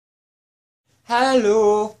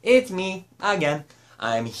Hello, it's me again.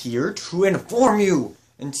 I'm here to inform you.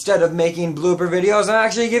 Instead of making blooper videos, I'm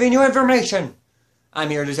actually giving you information.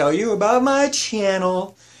 I'm here to tell you about my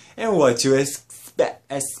channel and what to expect.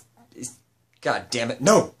 God damn it.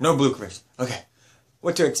 No bloopers. Okay.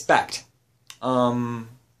 What to expect. I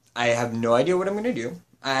have no idea what I'm going to do.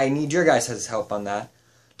 I need your guys' help on that.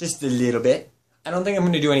 Just a little bit. I don't think I'm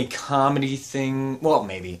going to do any comedy thing. Well,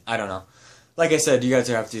 maybe. I don't know. Like I said, you guys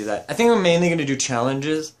have to do that. I think I'm mainly going to do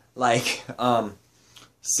challenges. Like, like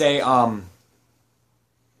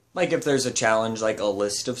if there's a challenge, like a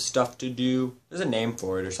list of stuff to do. There's a name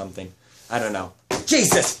for it or something. I don't know.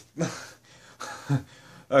 Jesus!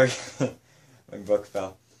 Okay. My book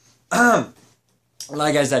fell.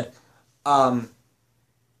 Like I said, a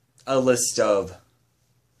list of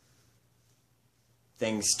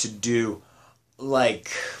things to do.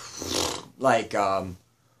 Like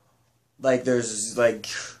there's like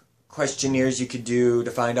questionnaires you could do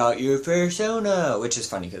to find out your persona, which is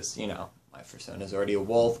funny because, you know, my persona is already a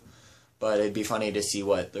wolf, but it'd be funny to see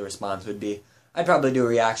what the response would be. I'd probably do a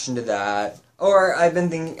reaction to that, or I'm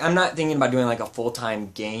not thinking about doing like a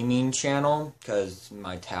full-time gaming channel because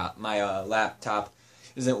my laptop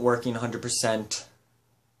isn't working 100%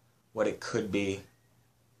 what it could be.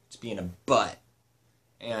 It's being a butt,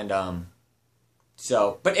 and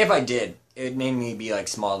so, but if I did, it would mainly be like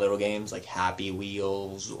small little games like Happy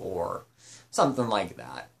Wheels or something like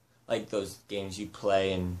that. Like those games you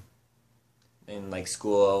play in like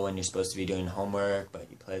school when you're supposed to be doing homework, but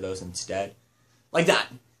you play those instead. Like that.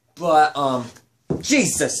 But,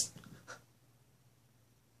 Jesus!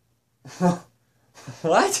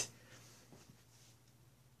 What?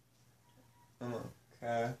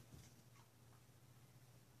 Okay.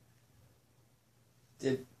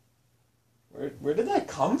 Where did that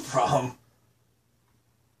come from?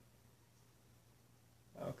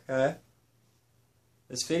 Okay.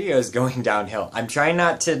 This video is going downhill. I'm trying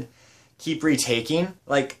not to keep retaking.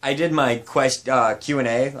 Like, I did my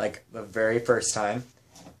Q&A, like, the very first time.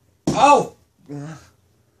 Oh!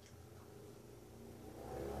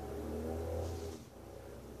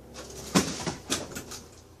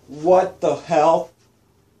 What the hell?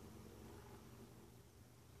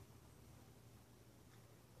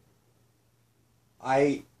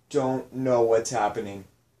 I don't know what's happening.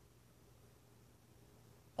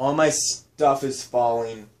 All my stuff is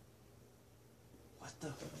falling. What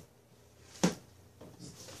the?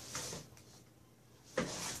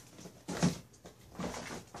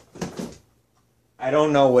 I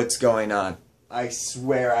don't know what's going on. I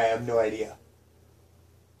swear I have no idea.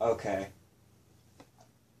 Okay.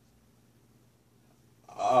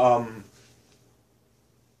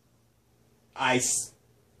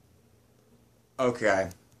 Okay.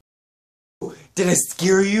 Did I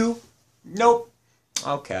scare you? Nope.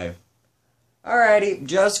 Okay. Alrighty,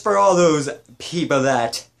 just for all those people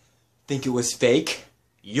that think it was fake,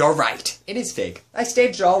 you're right. It is fake. I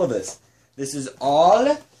staged all of this. This is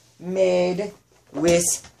all made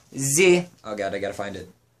with oh god, I gotta find it.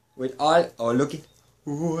 With all, oh look it.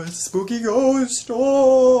 Ooh, a spooky ghost.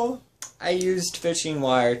 Oh. I used fishing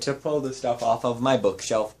wire to pull the stuff off of my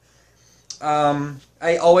bookshelf.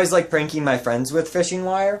 I always like pranking my friends with fishing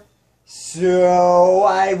wire. So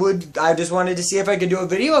I just wanted to see if I could do a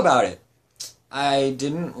video about it. I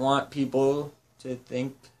didn't want people to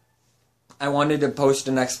think. I wanted to post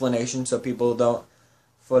an explanation so people don't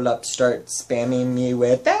start spamming me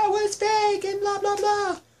with, that was fake and blah blah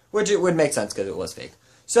blah. Which it would make sense because it was fake.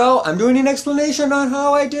 So I'm doing an explanation on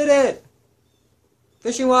how I did it.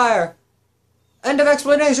 Fishing wire. End of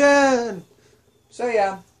explanation. So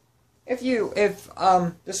yeah. If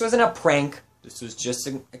this wasn't a prank, this was just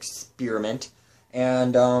an experiment,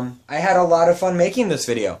 and I had a lot of fun making this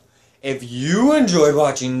video. If you enjoyed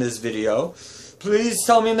watching this video, please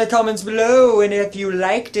tell me in the comments below, and if you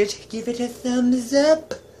liked it, give it a thumbs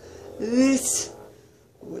up. This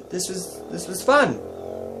was fun.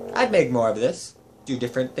 I'd make more of this. Do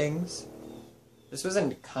different things. This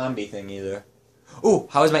wasn't a comedy thing either. Oh,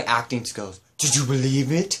 how was my acting skills? Did you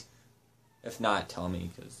believe it? If not, tell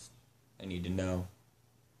me, because I need to know.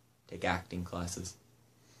 Take acting classes.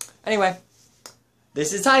 Anyway,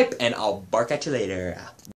 this is Hype, and I'll bark at you later.